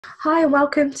Hi, and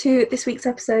welcome to this week's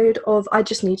episode of I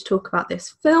Just Need to Talk About This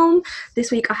Film.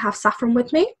 This week I have Saffron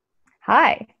with me,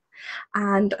 Hi.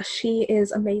 and she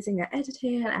is amazing at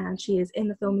editing and she is in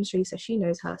the film industry, so she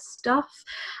knows her stuff.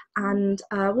 And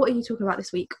what are you talking about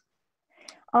this week?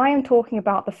 I am talking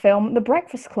about the film The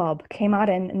Breakfast Club. Came out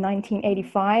in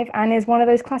 1985 and is one of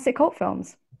those classic cult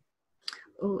films.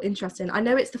 Oh, interesting. I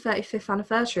know it's the 35th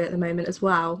anniversary at the moment as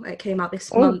well. It came out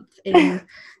this Oh, month in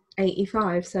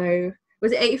 85, so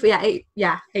was it 80?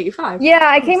 Yeah, 85.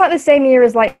 yeah, it Yes. came out the same year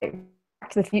as like Back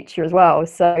to the Future as well.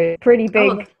 So pretty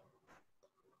Oh, big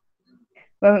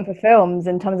moment for films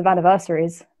in terms of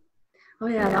anniversaries. oh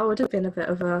yeah, that would have been a bit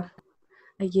of a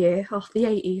year off the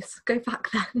 80s. Go back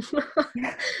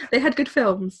then. They had good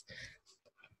films.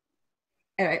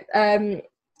 Anyway,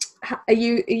 are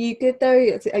you good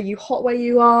though? Are you hot where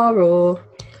you are, or?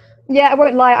 Yeah, I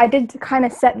won't lie, I did kind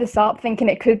of set this up thinking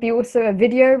it could be also a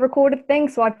video recorded thing.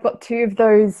 So I've got two of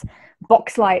those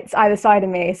box lights either side of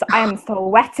me. So I am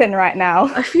sweating right now.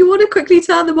 If you want to quickly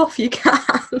turn them off, you can.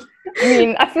 I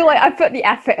mean, I feel like I put the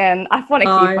effort in. I want to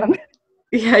keep Oh, them.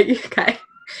 yeah, okay.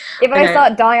 If I Okay,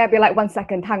 start dying, I'd be like, 1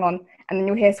 second, hang on. And then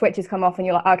you'll hear switches come off and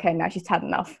you're like, okay, now she's had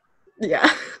enough.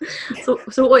 yeah. So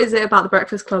what is it about the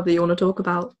Breakfast Club that you want to talk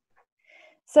about?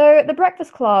 So The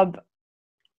Breakfast Club,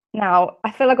 now,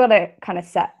 I feel I've got to kind of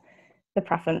set the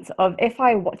preference of if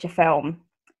I watch a film,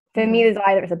 for me, there's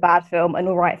either it's a bad film, an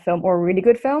all right film, or a really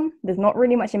good film. There's not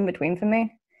really much in between for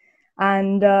me.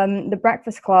 And The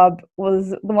Breakfast Club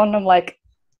was the one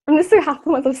I'm just so happy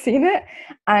once I've seen it.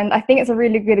 And I think it's a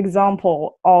really good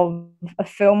example of a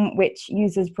film which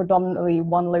uses predominantly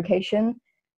one location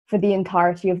for the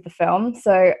entirety of the film.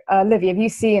 So, Livy, have you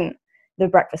seen The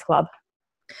Breakfast Club?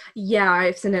 Yeah,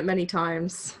 I've seen it many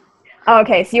times. Oh,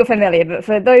 okay, so you're familiar, but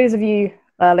for those of you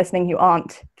listening who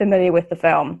aren't familiar with the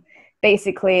film,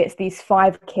 basically it's these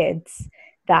five kids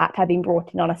that have been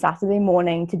brought in on a Saturday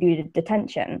morning to do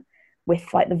detention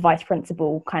with like the vice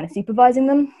principal kind of supervising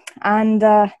them. And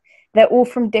they're all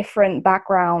from different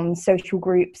backgrounds, social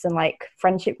groups, and like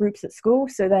friendship groups at school.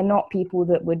 So they're not people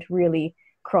that would really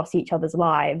cross each other's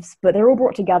lives, but they're all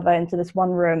brought together into this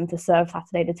one room to serve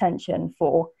Saturday detention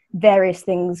for various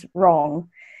things wrong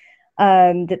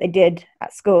that they did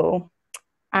at school.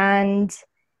 And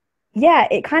yeah,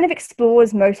 it kind of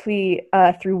explores mostly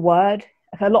through word.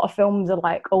 Like, a lot of films are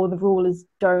like, oh, the rule is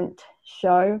don't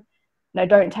show, no,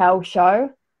 don't tell,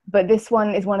 show. But this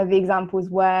one is one of the examples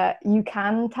where you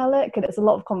can tell it because it's a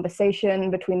lot of conversation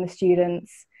between the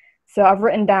students. So I've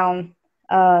written down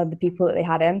the people that they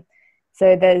had in.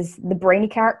 So there's the brainy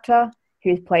character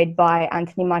who's played by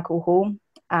Anthony Michael Hall,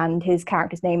 and his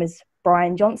character's name is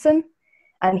Brian Johnson,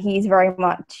 and he's very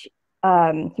much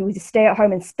he was a stay at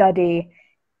home and study.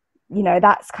 You know,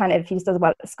 that's kind of, he just does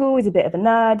well at school. He's a bit of a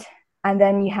nerd. And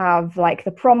then you have like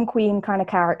the prom queen kind of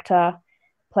character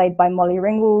played by Molly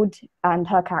Ringwald, and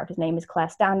her character's name is Claire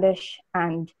Standish,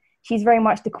 and she's very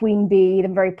much the queen bee, the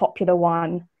very popular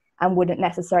one, and wouldn't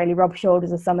necessarily rub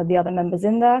shoulders with some of the other members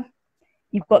in there.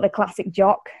 You've got the classic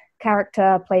jock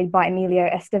character played by Emilio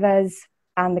Estevez,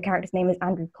 and the character's name is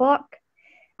Andrew Clark,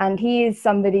 and he is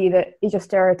somebody that is your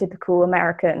stereotypical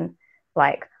American,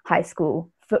 like high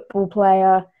school football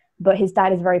player, but his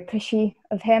dad is very pushy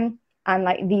of him. And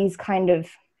like these kind of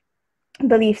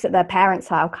beliefs that their parents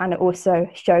have kind of also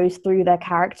shows through their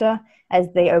character as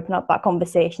they open up that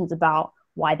conversations about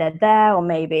why they're there, or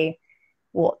maybe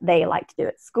what they like to do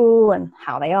at school and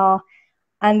how they are.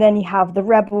 And then you have the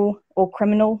rebel or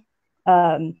criminal,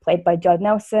 played by Judd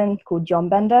Nelson, called John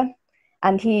Bender.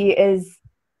 And he's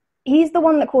the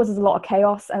one that causes a lot of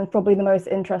chaos and probably the most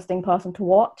interesting person to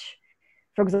watch.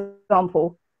 For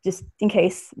example, just in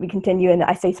case we continue and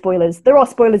I say spoilers, there are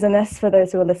spoilers in this for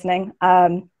those who are listening.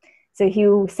 So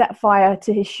he'll set fire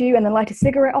to his shoe and then light a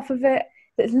cigarette off of it.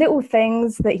 There's little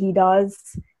things that he does,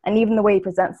 and even the way he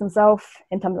presents himself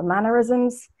in terms of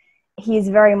mannerisms, he's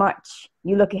very much,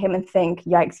 you look at him and think,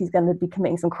 yikes, he's going to be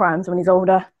committing some crimes when he's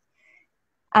older.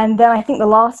 And then I think the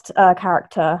last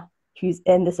character who's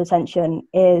in this detention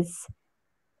is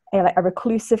like a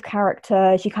reclusive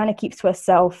character. She kind of keeps to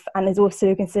herself and is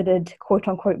also considered quote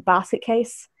unquote basket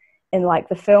case in like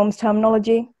the film's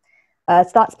terminology. So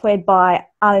that's played by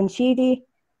Ali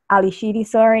Sheedy,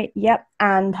 sorry, yep,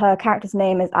 and her character's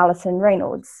name is Alison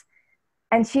Reynolds.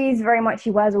 And she's very much,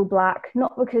 she wears all black,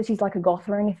 not because she's like a goth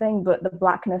or anything, but the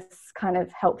blackness kind of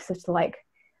helps her to like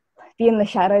be in the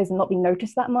shadows and not be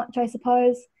noticed that much, I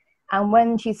suppose. And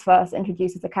when she's first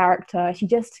introduced as a character, she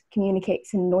just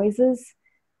communicates in noises,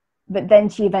 but then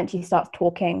she eventually starts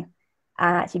talking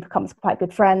and she becomes quite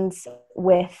good friends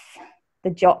with the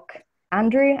jock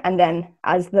Andrew. And then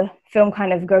as the film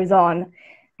kind of goes on,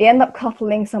 they end up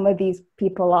coupling some of these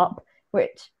people up,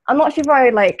 which I'm not sure if I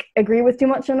like agree with too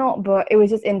much or not, but it was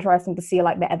just interesting to see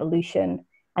like the evolution,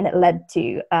 and it led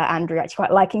to Andrew actually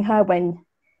quite liking her when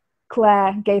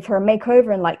Claire gave her a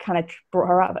makeover and like kind of brought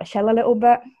her out of her shell a little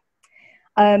bit.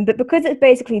 But because it's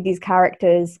basically these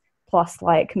characters plus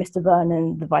like Mr.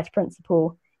 Vernon, the vice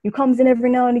principal, who comes in every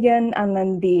now and again, and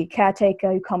then the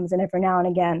caretaker who comes in every now and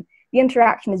again, the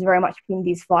interaction is very much between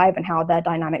these five and how their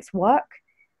dynamics work.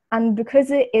 And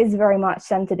because it is very much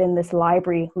centered in this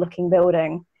library-looking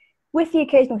building, with the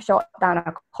occasional shot down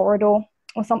a corridor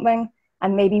or something,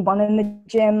 and maybe one in the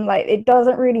gym, like it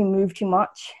doesn't really move too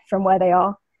much from where they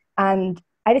are. And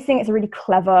I just think it's a really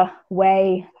clever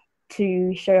way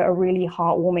to show a really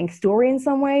heartwarming story in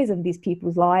some ways of these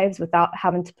people's lives without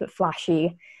having to put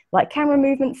flashy like camera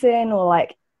movements in, or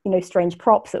like, you know, strange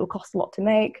props that will cost a lot to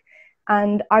make.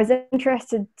 And I was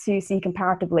interested to see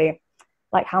comparatively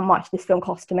like how much this film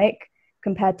cost to make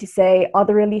compared to say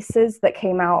other releases that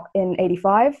came out in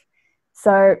 85.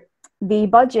 So the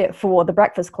budget for The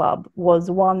Breakfast Club was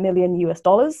 $1 million US,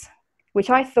 which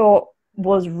I thought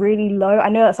was really low. I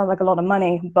know that sounds like a lot of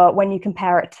money, but when you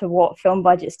compare it to what film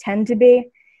budgets tend to be,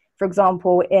 for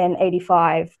example, in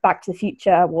 85, Back to the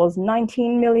Future was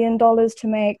 $19 million to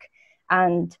make,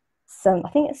 and I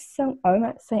think it's St.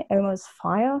 Omer's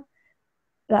Fire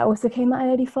that also came out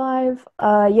in 85.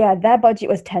 Yeah, their budget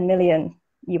was $10 million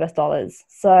US.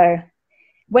 So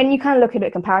when you kind of look at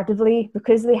it comparatively,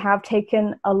 because they have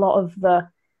taken a lot of the, I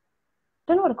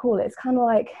don't know what to call it, it's kind of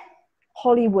like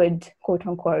Hollywood, quote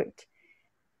unquote,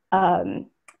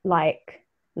 like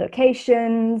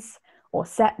locations or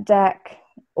set deck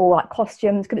or like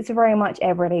costumes, because it's very much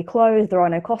everyday clothes. There are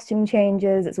no costume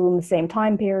changes. It's all in the same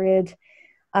time period.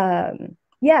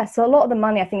 Yeah, so a lot of the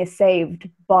money I think is saved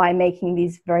by making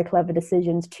these very clever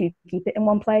decisions to keep it in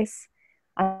one place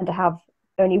and to have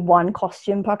only one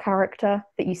costume per character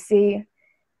that you see.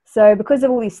 So because of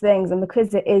all these things, and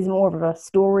because it is more of a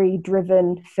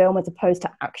story-driven film as opposed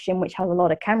to action, which has a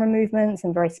lot of camera movements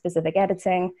and very specific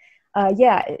editing,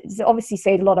 yeah, it's obviously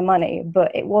saved a lot of money,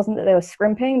 but it wasn't that they were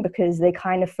scrimping, because they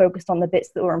kind of focused on the bits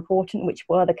that were important, which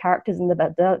were the characters and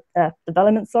the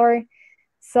development, sorry.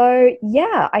 So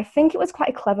yeah, I think it was quite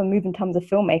a clever move in terms of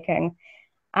filmmaking.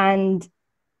 And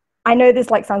I know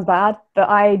this like sounds bad, but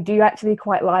I do actually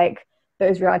quite like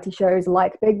those reality shows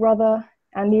like Big Brother,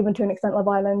 and even to an extent Love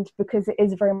Island, because it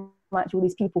is very much all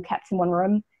these people kept in one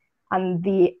room, and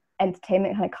the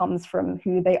entertainment kind of comes from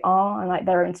who they are and like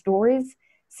their own stories.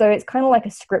 So it's kind of like a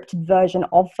scripted version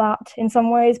of that in some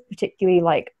ways, particularly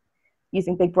like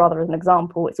using Big Brother as an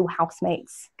example. It's all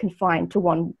housemates confined to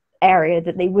one area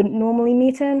that they wouldn't normally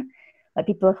meet in, like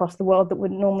people across the world that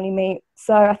wouldn't normally meet.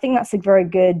 So I think that's a very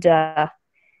good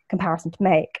comparison to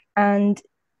make. And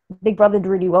Big Brother did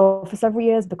really well for several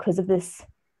years because of this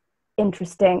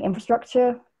interesting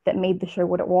infrastructure that made the show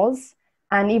what it was.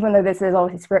 And even though this is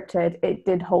obviously scripted, it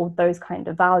did hold those kind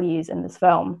of values in this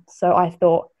film. So I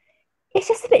thought it's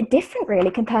just a bit different really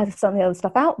compared to some of the other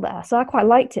stuff out there. So I quite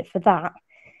liked it for that.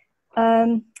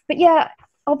 But yeah,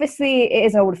 obviously it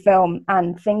is an older film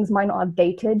and things might not have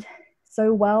dated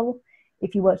so well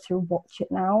if you were to watch it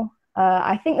now.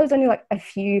 I think there's only like a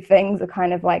few things that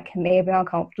kind of like may have been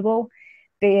uncomfortable,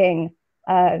 being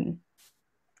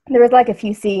there was like a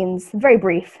few scenes, very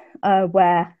brief,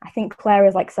 where I think Claire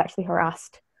is like sexually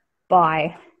harassed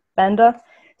by Bender.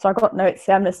 So I got notes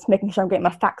there, I'm just making sure I'm getting my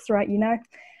facts right, you know.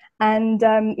 And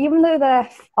even though they're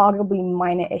arguably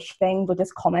minor-ish things or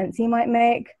just comments he might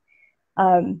make,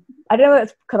 I don't know if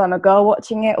it's because I'm a girl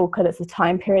watching it or because it's the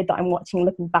time period that I'm watching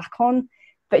looking back on,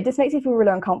 but it just makes me feel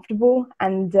really uncomfortable.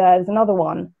 And there's another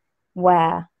one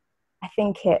where I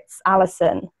think it's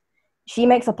Allison. She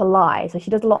makes up a lie, so she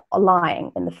does a lot of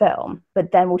lying in the film,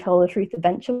 but then will tell the truth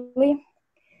eventually.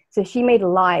 So she made a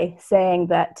lie saying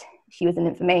that she was an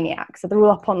nymphomaniac. So they're all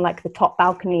up on like the top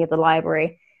balcony of the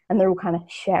library, and they're all kind of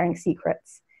sharing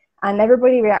secrets. And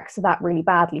everybody reacts to that really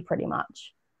badly, pretty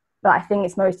much. But I think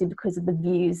it's mostly because of the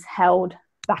views held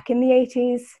back in the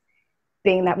 80s,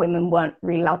 being that women weren't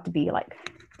really allowed to be like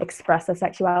express their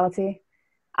sexuality.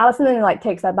 Alison then like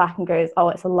takes that back and goes, oh,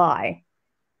 it's a lie.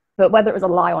 But whether it was a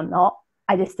lie or not,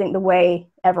 I just think the way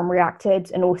everyone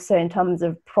reacted, and also in terms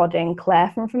of prodding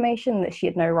Claire for information that she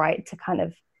had no right to kind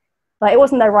of, like, it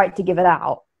wasn't their right to give it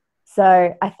out.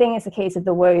 So I think it's a case of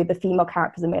the way the female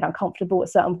characters are made uncomfortable at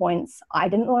certain points I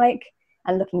didn't like,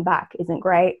 and looking back isn't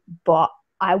great, but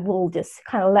I will just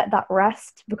kind of let that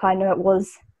rest because I know it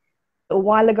was a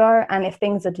while ago, and if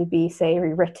things are to be, say,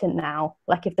 rewritten now,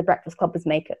 like if The Breakfast Club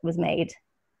was made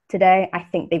today, I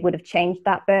think they would have changed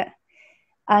that bit.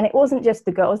 And it wasn't just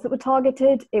the girls that were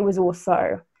targeted, it was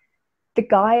also the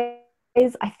guy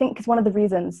is, I think, is one of the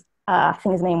reasons. I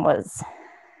think his name was,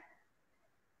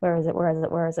 where is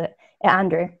it? Yeah,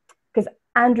 Andrew. Because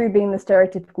Andrew, being the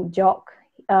stereotypical jock,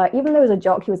 even though he was a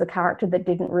jock, he was a character that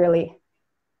didn't really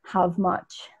have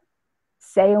much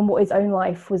say on what his own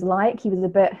life was like. He was a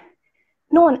bit,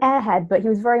 not an airhead, but he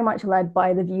was very much led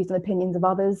by the views and opinions of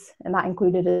others, and that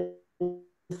included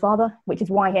his father, which is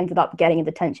why he ended up getting in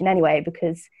detention anyway,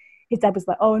 because his dad was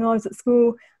like, oh no, I was at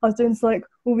school, I was doing like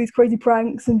all these crazy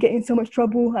pranks and getting in so much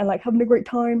trouble and like having a great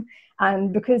time.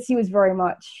 And because he was very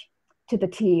much to the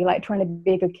T, like trying to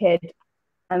be a good kid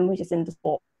and was just into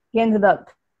sport, he ended up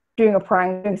doing a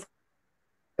prank, doing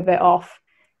a bit off,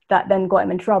 that then got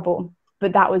him in trouble.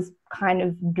 But that was kind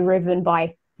of driven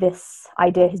by this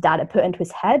idea his dad had put into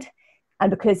his head.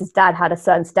 And because his dad had a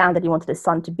certain standard he wanted his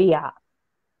son to be at,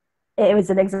 it was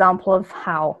an example of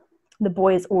how the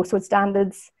boys also had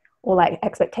standards or like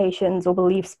expectations or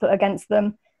beliefs put against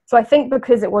them. So I think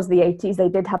because it was the 80s, they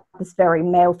did have this very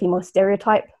male-female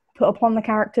stereotype put upon the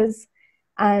characters.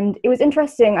 And it was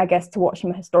interesting, I guess, to watch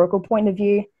from a historical point of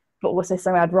view, but also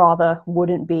something I'd rather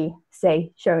wouldn't be,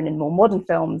 say, shown in more modern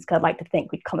films, because I'd like to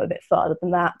think we'd come a bit further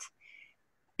than that.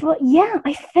 But yeah,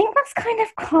 I think that's kind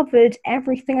of covered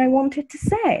everything I wanted to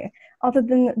say, other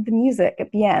than the music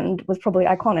at the end was probably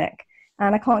iconic,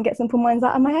 and I can't get Simple Minds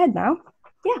out of my head now.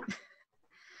 Yeah.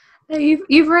 No,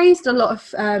 you've raised a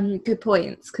lot of good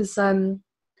points, because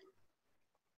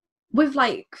with,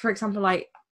 like, for example, like,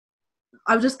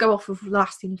 I'll just go off of the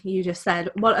last thing you just said.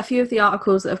 Well, a few of the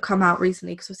articles that have come out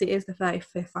recently, because obviously it is the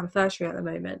 35th anniversary at the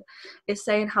moment, is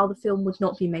saying how the film would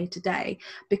not be made today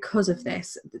because of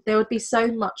this. There would be so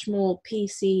much more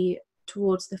PC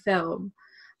towards the film,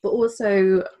 but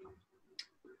also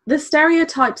the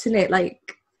stereotypes in it,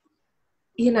 like,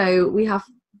 you know, we have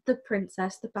the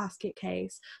princess, the basket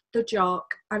case, the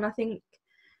jock, and I think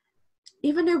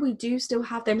even though we do still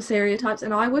have them stereotypes,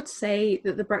 and I would say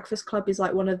that The Breakfast Club is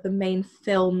like one of the main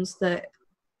films that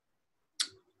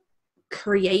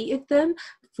created them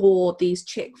for these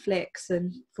chick flicks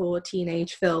and for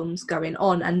teenage films going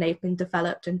on, and they've been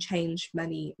developed and changed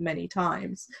many, many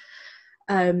times.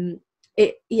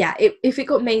 If it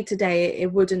got made today,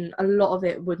 it wouldn't, a lot of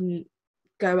it wouldn't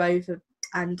go over,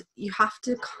 and you have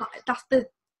to, that's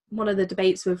one of the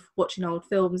debates with watching old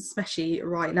films, especially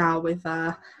right now with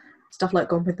stuff like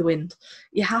Gone with the Wind.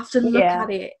 You have to look at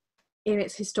it in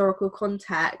its historical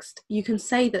context. You can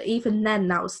say that even then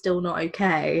that was still not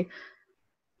okay,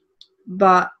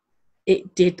 but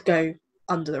it did go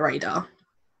under the radar.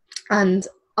 And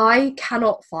I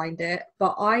cannot find it,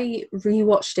 but I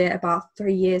rewatched it about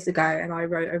 3 years ago and I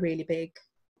wrote a really big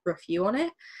review on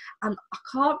it. And I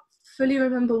can't fully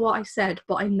remember what I said,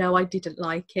 but I know I didn't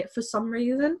like it for some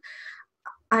reason.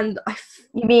 And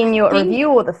You mean your review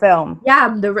or the film?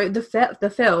 Yeah,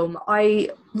 the film. I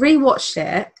rewatched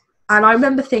it and I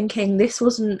remember thinking this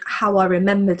wasn't how I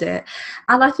remembered it.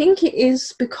 And I think it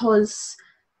is because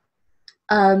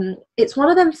it's one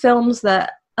of them films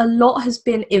that a lot has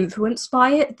been influenced by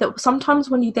it, that sometimes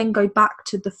when you then go back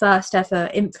to the first ever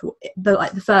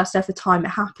the first ever time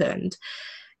it happened,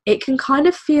 it can kind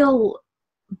of feel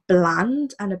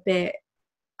bland and a bit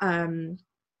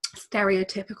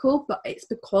stereotypical, but it's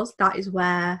because that is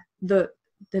where the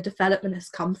development has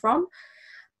come from.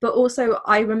 But also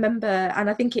I remember, and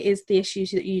I think it is the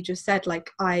issues that you just said,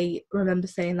 like I remember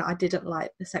saying that I didn't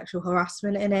like the sexual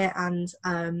harassment in it, and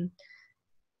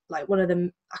like one of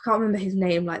them, I can't remember his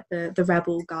name, like the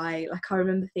rebel guy, like I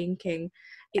remember thinking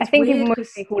it's I think weird, you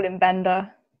mostly call him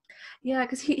Bender. Yeah,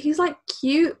 because he's like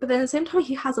cute, but then at the same time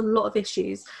he has a lot of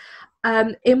issues.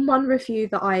 In one review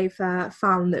that I've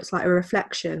found that's like a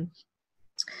reflection,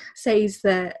 says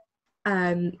that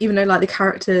even though like the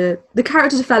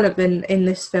character development in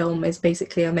this film is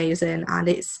basically amazing, and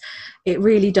it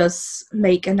really does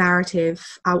make a narrative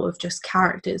out of just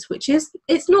characters, which is,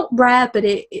 it's not rare, but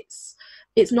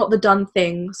it's not the done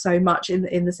thing so much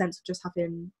in the sense of just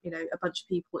having, you know, a bunch of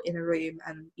people in a room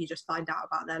and you just find out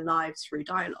about their lives through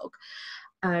dialogue.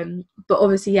 But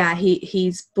obviously, yeah,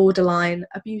 he's borderline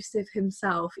abusive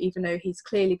himself, even though he's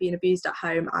clearly been abused at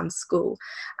home and school.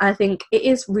 And I think it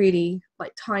is really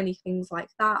like tiny things like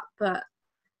that, but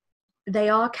they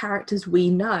are characters we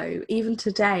know. Even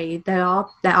today, there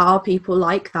are people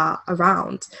like that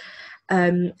around.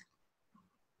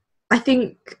 I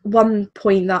think one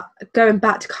point, that going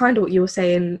back to kind of what you were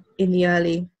saying in the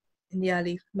early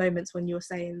moments when you were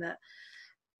saying that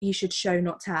you should show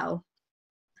not tell.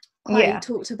 Yeah. I've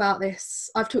talked about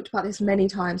this many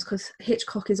times, because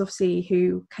Hitchcock is obviously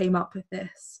who came up with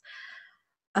this.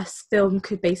 A film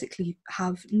could basically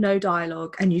have no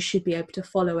dialogue and you should be able to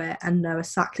follow it and know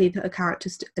exactly the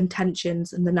character's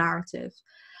intentions and the narrative.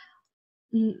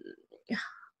 mm,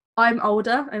 I'm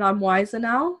older and I'm wiser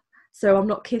now, so I'm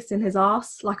not kissing his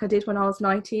ass like I did when I was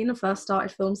 19 and first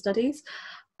started film studies.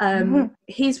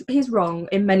 He's wrong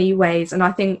in many ways, and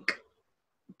I think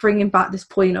bringing back this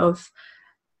point of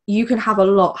you can have a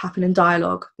lot happen in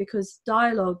dialogue, because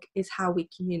dialogue is how we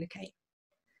communicate.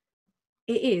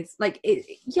 It is like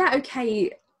yeah,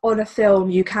 okay, on a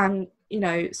film you can,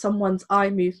 someone's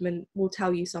eye movement will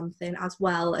tell you something, as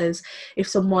well as if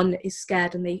someone is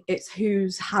scared and it's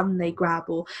whose hand they grab,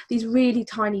 or these really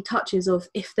tiny touches of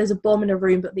if there's a bomb in a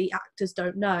room but the actors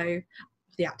don't know,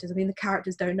 the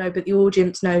characters don't know but the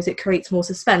audience knows, it creates more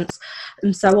suspense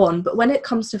and so on. But when it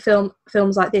comes to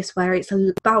films like this, where it's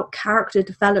about character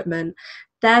development,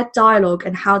 their dialogue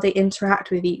and how they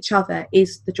interact with each other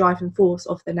is the driving force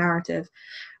of the narrative.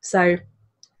 So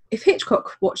if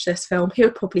Hitchcock watched this film, he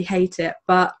would probably hate it,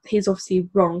 but he's obviously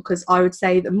wrong, because I would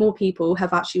say that more people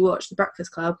have actually watched The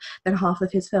Breakfast Club than half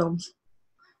of his films.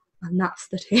 And that's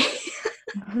the tea.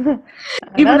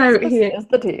 Even though that's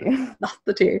the tea. That's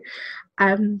the tea.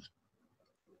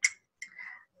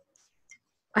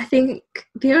 I think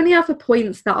the only other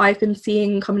points that I've been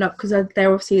seeing coming up, because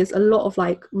there obviously is a lot of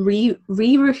like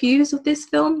re-reviews of this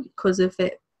film because of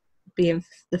it being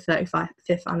the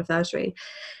 35th anniversary,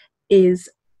 is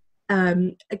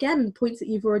again points that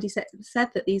you've already said,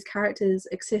 that these characters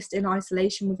exist in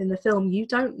isolation within the film. You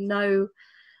don't know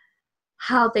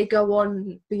how they go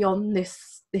on beyond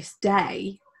this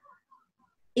day,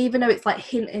 even though it's like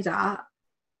hinted at.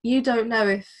 You don't know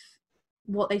if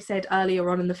what they said earlier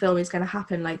on in the film is going to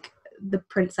happen. Like the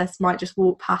princess might just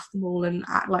walk past them all and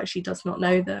act like she does not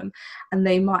know them, and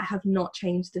they might have not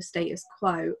changed the status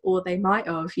quo, or they might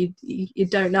have. You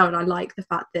don't know. And I like the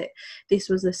fact that this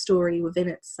was a story within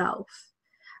itself.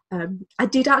 I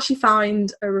did actually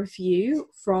find a review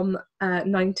from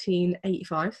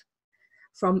 1985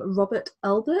 from Robert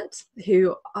Elbert,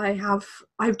 who I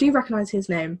do recognise his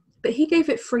name, but he gave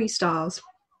it 3 stars,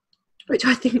 which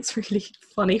I think is really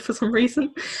funny for some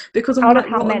reason, because out of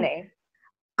how many?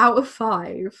 Out of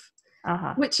 5.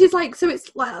 Which is like, so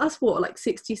it's like, that's what, like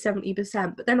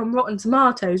 60-70%, but then on Rotten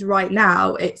Tomatoes right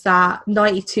now it's at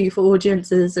 92 for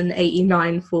audiences and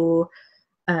 89 for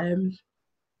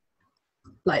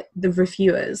like the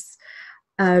reviewers.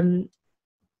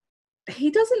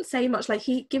 He doesn't say much. Like,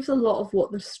 he gives a lot of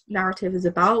what the narrative is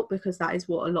about, because that is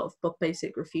what a lot of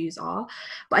basic reviews are.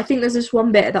 But I think there's this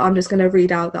one bit that I'm just going to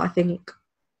read out that I think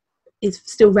is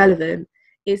still relevant,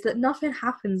 is that nothing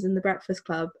happens in The Breakfast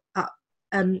Club,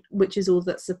 which is all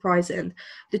that's surprising.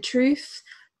 The truth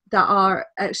that are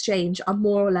exchanged are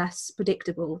more or less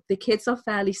predictable. The kids are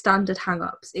fairly standard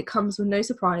hang-ups. It comes with no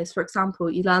surprise. For example,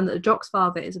 you learn that the jock's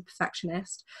father is a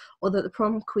perfectionist, or that the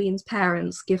prom queen's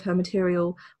parents give her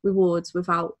material rewards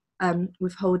without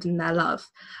withholding their love.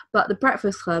 But The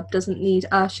Breakfast Club doesn't need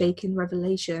earth-shaking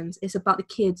revelations. It's about the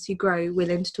kids who grow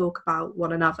willing to talk about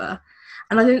one another.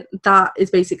 And I think that is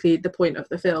basically the point of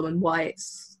the film, and why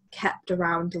it's kept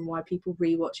around and why people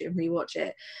rewatch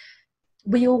it.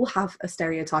 We all have a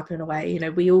stereotype in a way,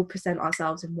 we all present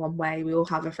ourselves in one way. We all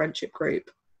have a friendship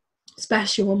group,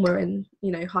 especially when we're in,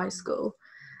 high school.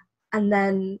 And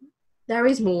then there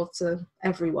is more to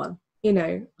everyone.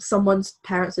 Someone's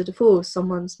parents are divorced,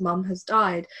 someone's mum has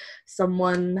died,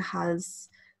 someone has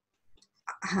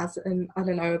an, I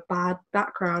don't know, a bad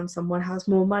background, someone has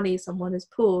more money, someone is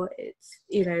poor. It's,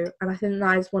 and I think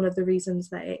that is one of the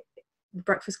reasons that the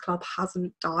Breakfast Club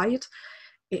hasn't died.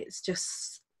 It's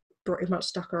just pretty much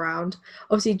stuck around.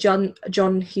 Obviously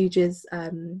John Hughes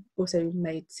also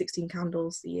made 16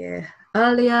 Candles a year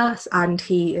earlier, and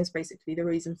he is basically the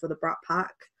reason for the Brat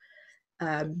Pack,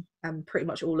 and pretty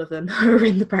much all of them are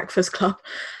in the Breakfast Club.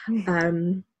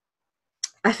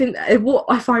 I think what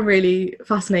I find really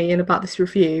fascinating about this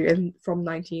review from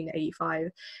 1985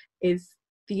 is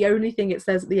the only thing it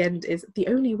says at the end is the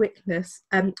only weakness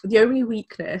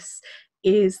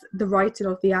is the writing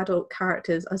of the adult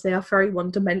characters, as they are very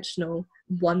one-dimensional,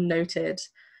 one-noted,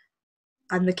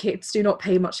 and the kids do not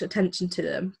pay much attention to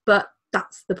them. But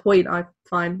that's the point. I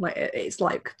find, like, it's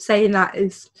like saying that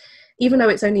is, even though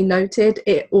it's only noted,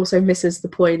 it also misses the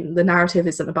point. The narrative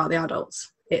isn't about the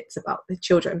adults, it's about the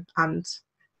children and,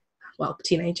 well,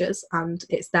 teenagers, and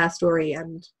it's their story.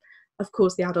 And of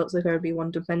course the adults are going to be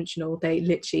one-dimensional. They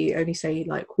literally only say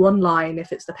like one line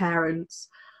if it's the parents,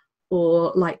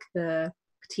 or like the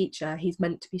teacher, he's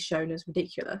meant to be shown as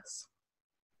ridiculous.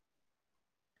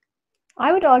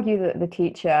 I would argue that the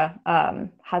teacher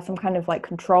has some kind of like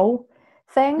control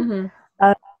thing.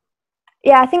 Mm-hmm.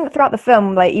 Yeah, I think throughout the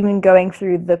film, like even going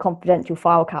through the confidential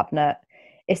file cabinet,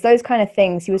 it's those kind of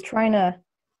things. He was trying to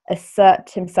assert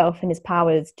himself and his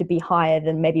powers to be higher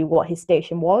than maybe what his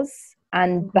station was.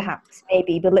 and perhaps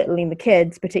maybe belittling the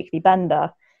kids, particularly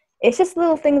Bender. It's just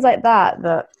little things like that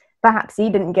that perhaps he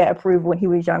didn't get approval when he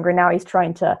was younger, and now he's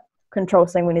trying to control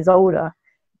something when he's older.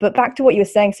 But back to what you were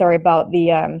saying, sorry, about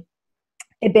the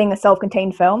it being a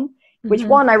self-contained film, which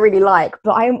one I really like,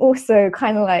 but I am also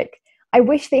kind of like, I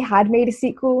wish they had made a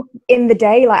sequel in the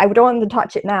day. Like, I don't want them to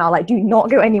touch it now. Like, do not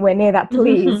go anywhere near that,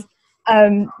 please.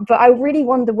 But I really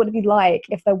wonder what it'd be like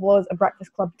if there was a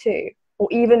Breakfast Club 2, or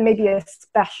even maybe a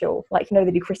special, like, you know, they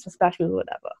do Christmas specials or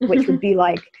whatever, which would be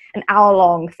like an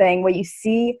hour-long thing where you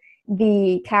see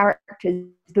the characters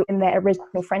in their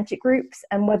original friendship groups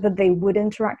and whether they would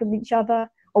interact with each other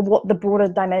or what the broader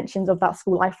dimensions of that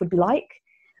school life would be like.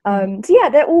 So yeah,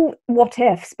 they're all what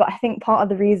ifs, but I think part of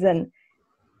the reason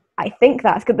I think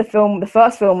that's good the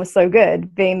first film was so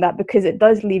good, being that because it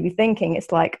does leave you thinking,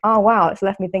 it's like, oh wow, it's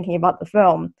left me thinking about the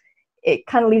film. It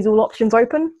kind of leaves all options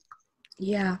open.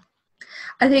 Yeah.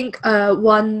 I think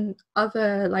one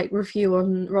other like review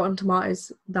on Rotten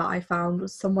Tomatoes that I found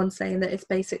was someone saying that it's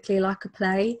basically like a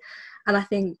play, and I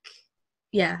think,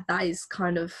 yeah, that is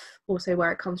kind of also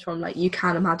where it comes from. Like, you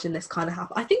can imagine this kind of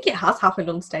happen. I think it has happened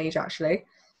on stage, actually.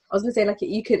 I was gonna say, like,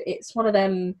 it's one of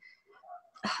them.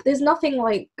 There's nothing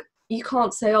like, you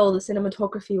can't say, oh, the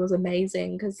cinematography was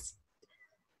amazing, because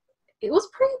it was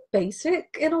pretty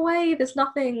basic in a way. There's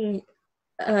nothing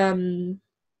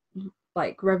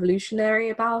like revolutionary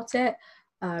about it,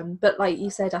 but like you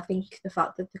said, I think the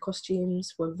fact that the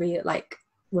costumes were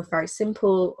were very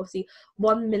simple. Obviously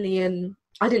 1 million,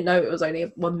 I didn't know it was only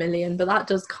 1 million, but that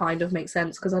does kind of make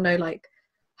sense, because I know like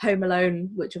Home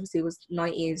Alone, which obviously was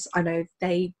 90s, I know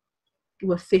they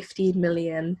were 15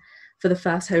 million for the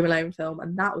first Home Alone film,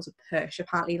 and that was a push.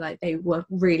 Apparently, like, they were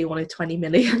really wanted 20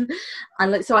 million.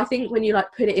 And like, so I think when you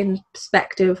like put it in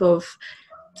perspective of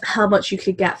how much you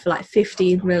could get for like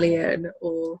 15 million,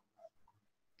 or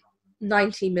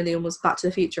 90 million was Back to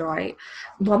the Future, right?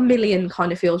 1 million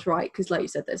kind of feels right, because like you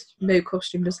said, there's no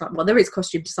costume design. Well, there is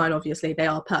costume design, obviously, they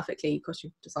are perfectly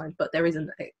costume designed, but there isn't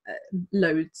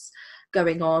loads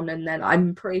going on. And then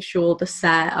I'm pretty sure the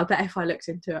set, I bet if I looked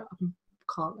into it, I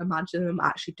can't imagine them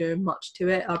actually doing much to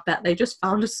it. I bet they just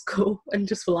found a school and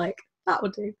just were like, that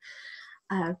would do.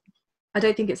 I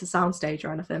don't think it's a soundstage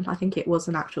or anything. I think it was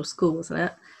an actual school, wasn't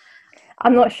it?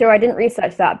 I'm not sure. I didn't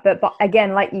research that, but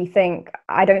again, like you think,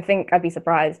 I don't think I'd be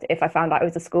surprised if I found out it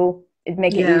was a school. It'd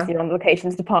make it easier on the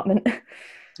locations department.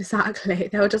 Exactly.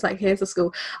 They were just like, here's a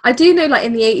school. I do know, like,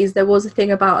 in the 80s, there was a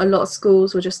thing about a lot of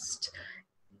schools were just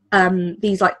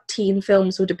these like teen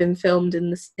films would have been filmed in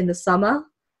the summer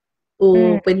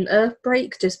or winter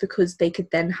break, just because they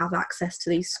could then have access to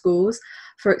these schools.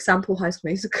 For example, High School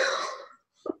Musical.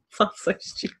 That's so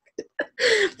stupid.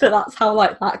 But that's how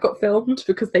like that got filmed,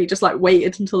 because they just like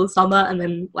waited until the summer and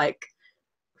then like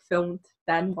filmed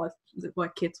then while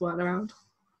kids weren't around.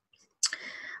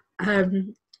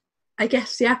 I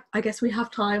guess we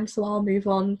have time, so I'll move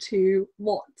on to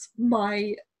what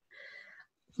mine's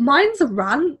a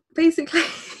rant, basically.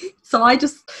 So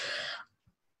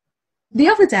the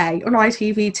other day on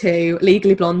ITV2,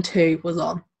 Legally Blonde 2 was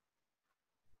on,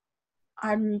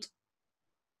 and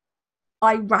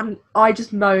I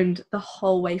just moaned the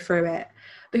whole way through it,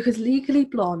 because Legally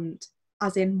Blonde,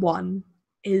 as in one,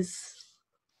 is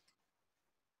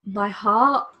my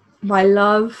heart, my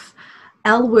love.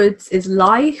 Elle Woods is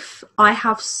life. I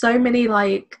have so many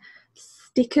like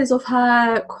stickers of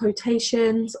her,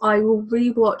 quotations. I will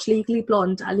rewatch Legally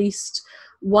Blonde at least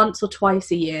once or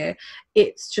twice a year.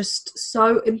 It's just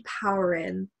so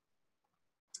empowering,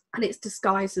 and it's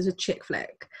disguised as a chick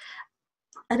flick.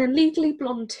 And in Legally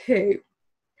Blonde 2,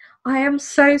 I am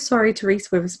so sorry to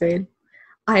Reese Witherspoon.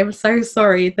 I am so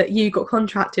sorry that you got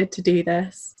contracted to do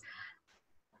this.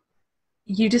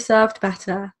 You deserved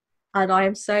better. And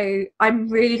I'm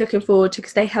really looking forward to,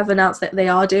 because they have announced that they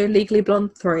are doing Legally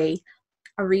Blonde 3,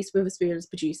 and Reese Witherspoon is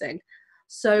producing.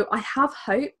 So I have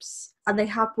hopes, and they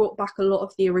have brought back a lot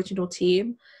of the original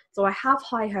team. So I have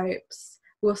high hopes.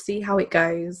 We'll see how it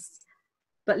goes.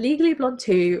 But Legally Blonde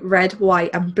 2, Red,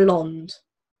 White and Blonde,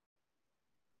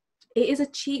 it is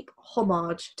a cheap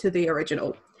homage to the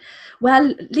original.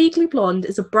 Where Legally Blonde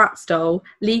is a Bratz doll,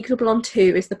 Legally Blonde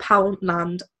 2 is the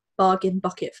Poundland bargain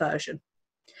bucket version.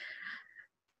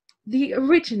 The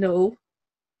original,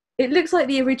 it looks like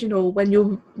the original when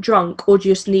you're drunk or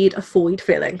just need a void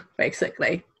filling,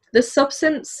 basically. The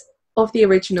substance of the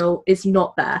original is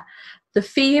not there. The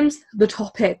themes, the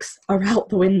topics are out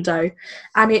the window,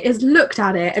 and it has looked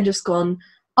at it and just gone,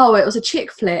 oh, it was a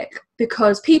chick flick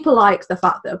because people liked the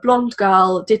fact that a blonde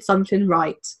girl did something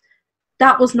right.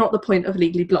 That was not the point of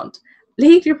Legally Blonde.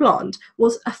 Legally Blonde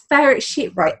was a very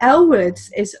right. Elle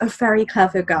Woods is a very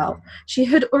clever girl. She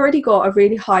had already got a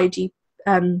really high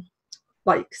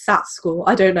like SAT score.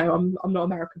 I don't know. I'm not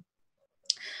American.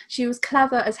 She was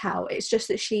clever as hell. It's just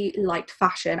that she liked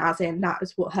fashion, as in that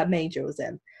was what her major was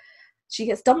in. She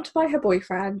gets dumped by her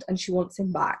boyfriend and she wants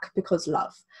him back because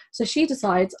love. So she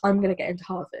decides, I'm going to get into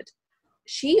Harvard.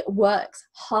 She works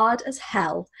hard as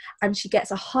hell and she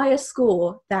gets a higher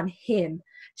score than him.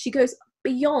 She goes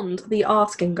beyond the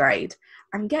asking grade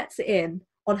and gets it in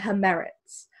on her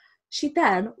merits. She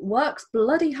then works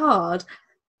bloody hard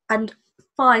and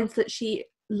finds that she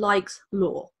likes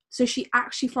law. So she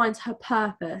actually finds her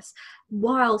purpose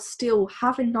while still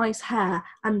having nice hair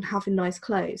and having nice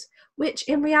clothes, which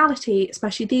in reality,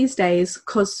 especially these days,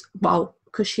 because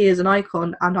she is an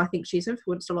icon and I think she's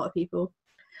influenced a lot of people,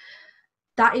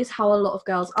 that is how a lot of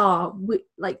girls are.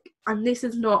 And this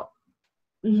is not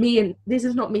me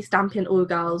stamping all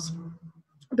girls,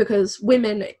 because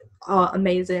women are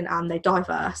amazing and they're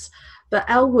diverse, but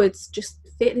Elle Woods just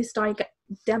fit this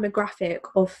demographic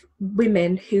of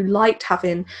women who liked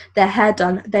having their hair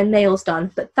done, their nails done,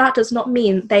 but that does not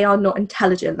mean they are not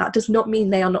intelligent. That does not mean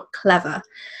they are not clever.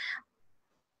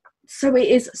 So it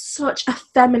is such a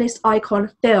feminist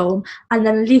icon film, and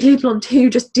then Legally Blonde 2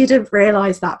 just didn't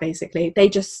realise that, basically. They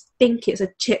just think it's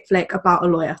a chick flick about a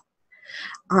lawyer.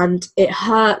 And it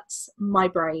hurts my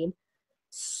brain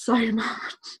so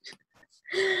much.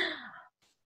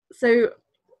 So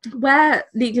where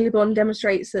Legally Blonde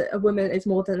demonstrates that a woman is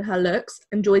more than her looks,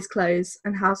 enjoys clothes,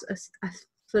 and has a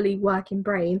fully working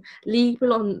brain,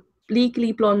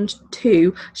 Legally Blonde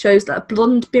 2 shows that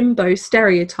blonde bimbo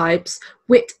stereotypes,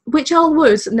 which Elle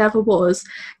Woods never was,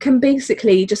 can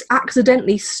basically just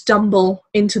accidentally stumble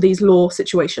into these law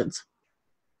situations.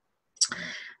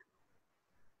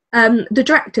 The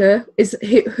director is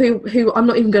who I'm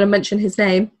not even going to mention his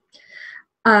name.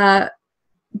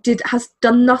 Has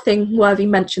done nothing worthy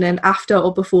mentioning after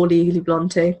or before Legally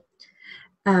Blonde 2.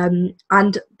 And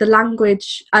the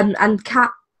language and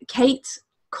Kate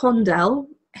Condell,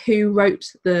 who wrote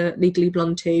the Legally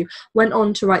Blonde 2, went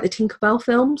on to write the Tinkerbell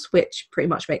films, which pretty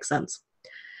much makes sense.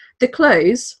 The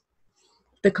clothes.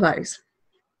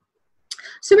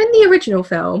 So in the original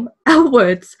film, Elle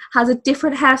Woods has a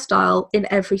different hairstyle in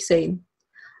every scene.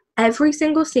 Every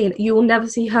single scene, you will never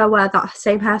see her wear that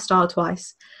same hairstyle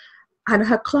twice. And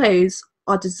her clothes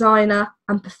are designer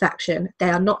and perfection. They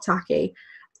are not tacky.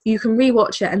 You can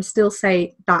rewatch it and still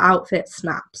say that outfit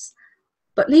snaps.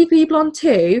 But Legally Blonde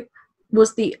 2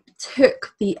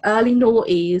 took the early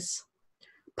noughties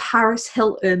Paris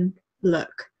Hilton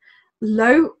look.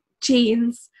 Low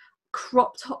jeans,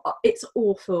 crop top, it's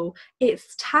awful.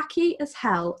 It's tacky as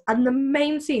hell. And the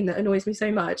main scene that annoys me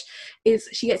so much is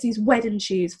she gets these wedding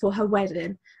shoes for her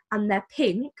wedding, and they're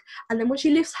pink, and then when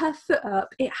she lifts her foot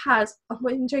up, it has, I'm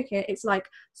not even joking, it's like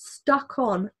stuck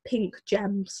on pink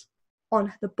gems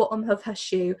on the bottom of her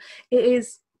shoe. It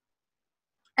is,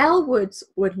 Elle Woods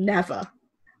would never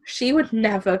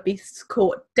be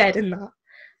caught dead in that.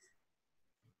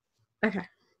 Okay.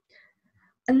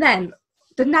 And then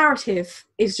the narrative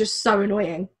is just so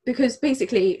annoying, because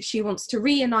basically she wants to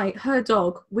reunite her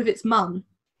dog with its mum,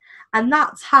 and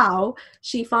that's how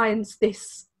she finds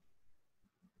this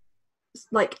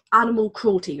like animal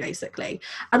cruelty, basically.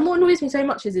 And what annoys me so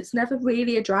much is it's never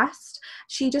really addressed.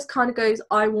 She just kind of goes,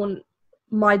 I want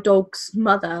my dog's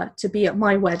mother to be at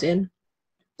my wedding.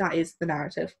 That is the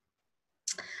narrative.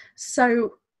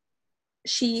 So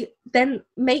she then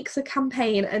makes a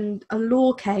campaign and a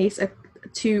law case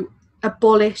to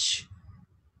abolish,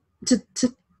 to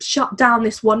shut down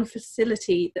this one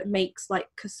facility that makes like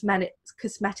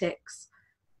cosmetics,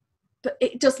 but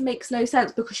it just makes no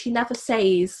sense, because she never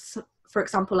says, for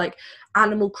example, like,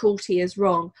 animal cruelty is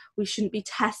wrong, we shouldn't be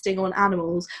testing on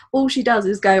animals. All she does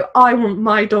is go, I want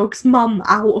my dog's mum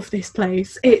out of this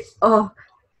place.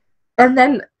 And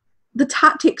then the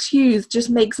tactics used just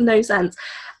makes no sense.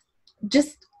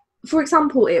 Just, for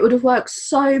example, it would have worked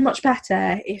so much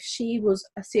better if she was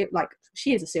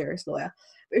she is a serious lawyer.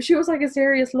 But if she was like a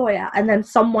serious lawyer and then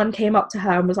someone came up to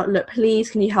her and was like, look, please,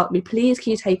 can you help me? Please,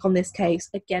 can you take on this case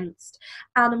against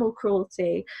animal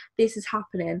cruelty? This is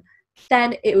happening.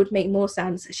 Then it would make more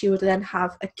sense. She would then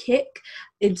have a kick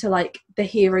into like the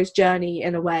hero's journey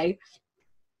in a way.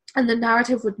 And the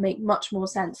narrative would make much more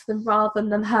sense rather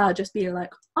than her just being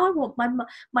like, I want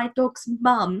my dog's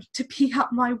mum to be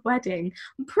at my wedding.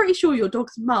 I'm pretty sure your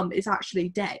dog's mum is actually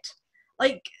dead.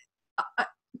 Like,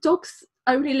 dogs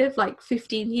only live like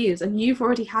 15 years and you've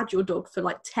already had your dog for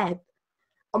like 10.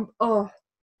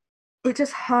 It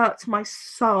just hurts my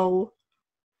soul.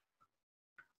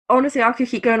 Honestly, I could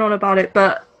keep going on about it,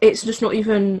 but it's just not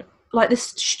even like this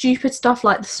stupid stuff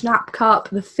like the Snap Cup,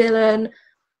 the villain.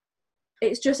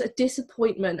 It's just a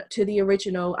disappointment to the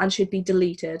original and should be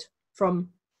deleted from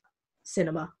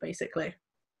cinema, basically.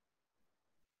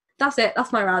 That's it.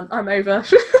 That's my rant. I'm over.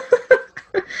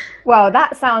 Well,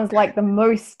 that sounds like the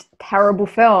most terrible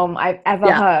film I've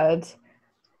ever heard.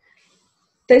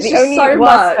 There's the just only so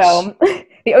worst much. Film,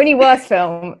 the only worst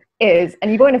film is,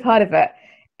 and you won't have heard of it,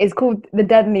 is called The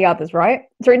Dead and the Others, right?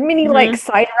 So a mini like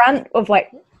side rant of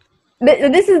like,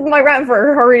 this is my rant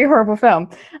for a really horrible film.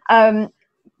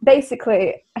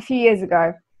 Basically, a few years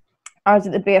ago, I was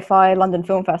at the BFI London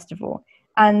Film Festival,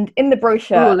 and in the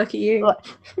brochure, oh, look at you!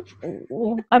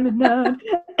 I'm a nerd.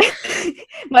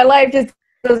 My life just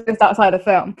outside of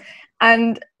film,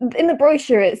 and in the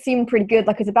brochure, it seemed pretty good.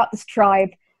 Like, it's about this tribe,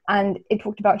 and it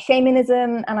talked about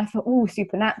shamanism, and I thought, oh,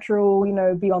 supernatural, you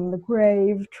know, beyond the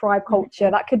grave, tribe culture.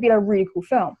 That could be a really cool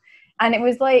film. And it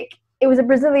was a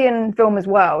Brazilian film as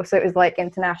well, so it was like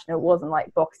international. It wasn't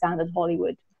like box standard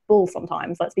Hollywood bull.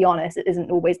 Sometimes, let's be honest, it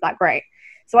isn't always that great.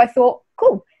 So I thought,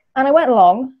 cool. And I went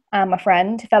along, and my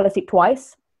friend fell asleep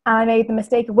twice, and I made the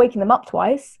mistake of waking them up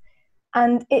twice,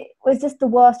 and it was just the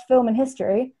worst film in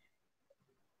history.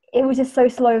 It was just so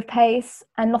slow of pace,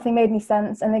 and nothing made any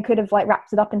sense, and they could have like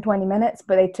wrapped it up in 20 minutes,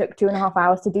 but they took 2.5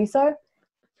 hours to do so.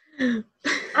 And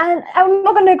I'm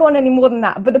not going to go on any more than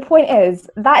that, but the point is,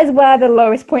 that is where the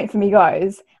lowest point for me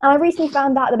goes. And I recently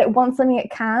found out that it won something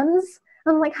at Cannes.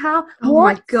 I'm like, how? Oh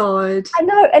what? my god! I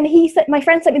know, and my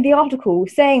friend sent me the article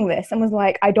saying this, and was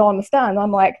like, I don't understand.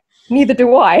 I'm like, neither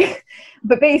do I.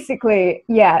 But basically,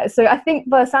 yeah. So I think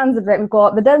by the sounds of it, we've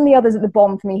got The Dead and the Others at the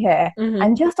bottom for me here,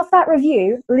 and just off that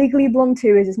review, Legally Blonde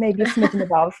 2 is just maybe a smidgen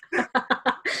above.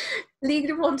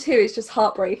 Legally Blonde 2 is just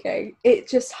heartbreaking. It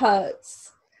just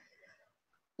hurts.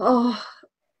 Oh,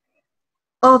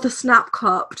 the Snap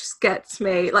Cup just gets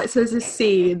me. Like, so there's this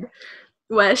scene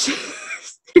where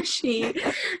she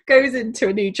goes into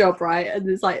a new job, right? And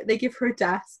there's like, they give her a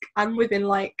desk, and within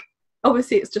like,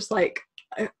 obviously it's just like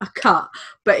a cut,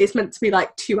 but it's meant to be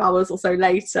like 2 hours or so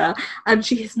later, and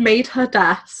she has made her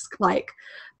desk like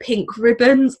pink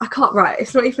ribbons. I can't write.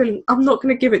 It's not even, I'm not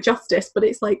going to give it justice, but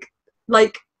it's like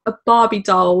a Barbie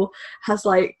doll has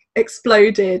like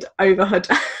exploded over her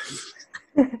desk.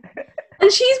 And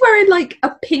she's wearing like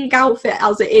a pink outfit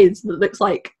as it is that looks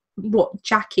like what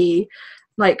Jackie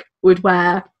like would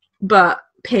wear, but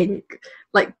pink,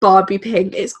 like Barbie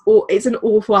pink. It's an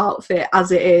awful outfit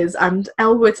as it is. And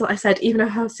Elle Woods, like I said, even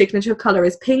though her signature colour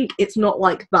is pink, it's not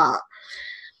like that.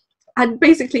 And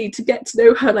basically, to get to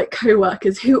know her like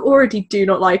co-workers who already do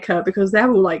not like her because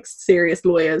they're all like serious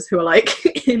lawyers who are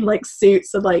like in like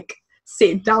suits and like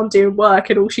sitting down doing work,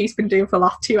 and all she's been doing for the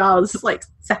last 2 hours is like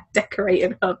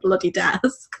decorating her bloody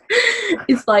desk.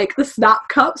 It's like the Snap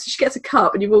Cup. So she gets a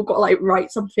cup, and you've all got to like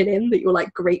write something in that you're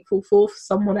like grateful for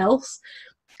someone else.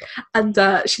 And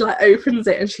she like opens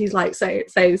it, and she's like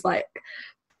says like,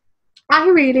 I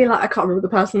really like, I can't remember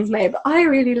the person's name, but I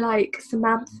really like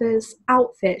Samantha's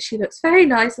outfit. She looks very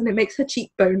nice, and it makes her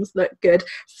cheekbones look good.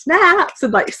 Snaps,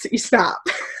 and like you snap.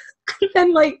 And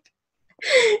then like,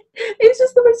 it's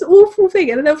just the most awful thing.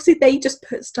 And then obviously they just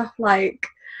put stuff like,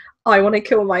 I want to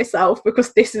kill myself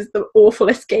because this is the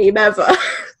awfulest game ever.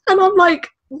 And I'm like,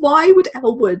 why would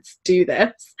Elle Woods do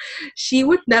this? She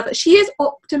would never. She is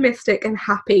optimistic and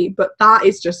happy, but that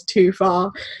is just too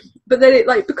far. But then it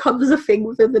like becomes a thing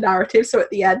within the narrative. So at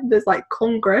the end, there's like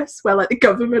Congress where like the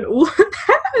government all are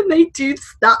there, and they do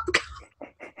Snap.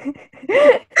 And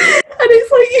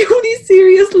it's like all these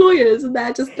serious lawyers, and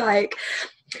they're just like,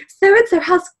 so-and-so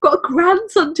has got a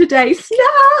grandson today,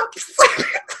 snaps!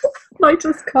 I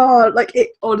just can't. Like,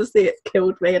 it honestly, it's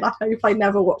killed me, and I hope I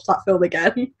never watch that film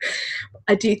again.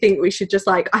 I do think we should just,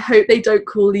 like, I hope they don't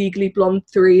call Legally Blonde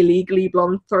 3 Legally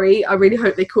Blonde 3. I really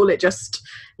hope they call it just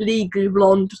Legally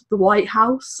Blonde The White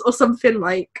House or something,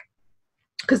 like,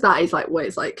 because that is, like, what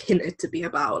it's, like, hinted to be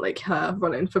about, like, her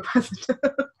running for president.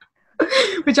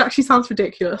 Which actually sounds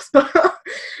ridiculous, but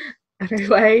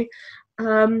anyway,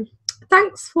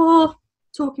 thanks for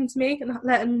talking to me and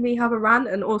letting me have a rant,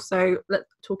 and also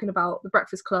talking about The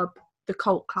Breakfast Club, the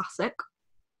cult classic.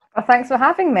 Well, thanks for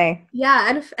having me. Yeah,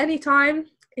 and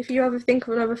if you ever think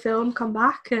of another film, come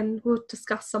back and we'll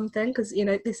discuss something, because, you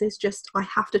know, this is just, I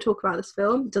have to talk about this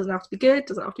film. It doesn't have to be good,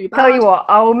 doesn't have to be bad. Tell you what,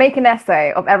 I will make an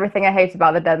essay of everything I hate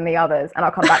about The Dead and the Others, and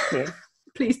I'll come back to you.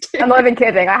 Please do. I'm not even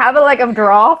kidding. I have a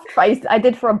draft I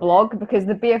did for a blog, because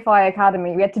the BFI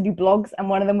Academy, we had to do blogs, and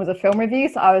one of them was a film review.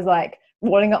 So I was like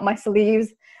rolling up my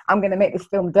sleeves. I'm going to make this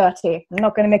film dirty. I'm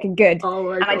not going to make it good. Oh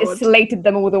my God. I just slated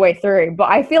them all the way through. But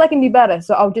I feel I can do better,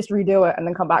 so I'll just redo it and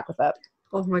then come back with it.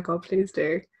 Oh my God, please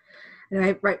do.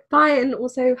 Anyway, right, bye, and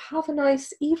also have a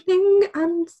nice evening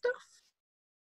and stuff.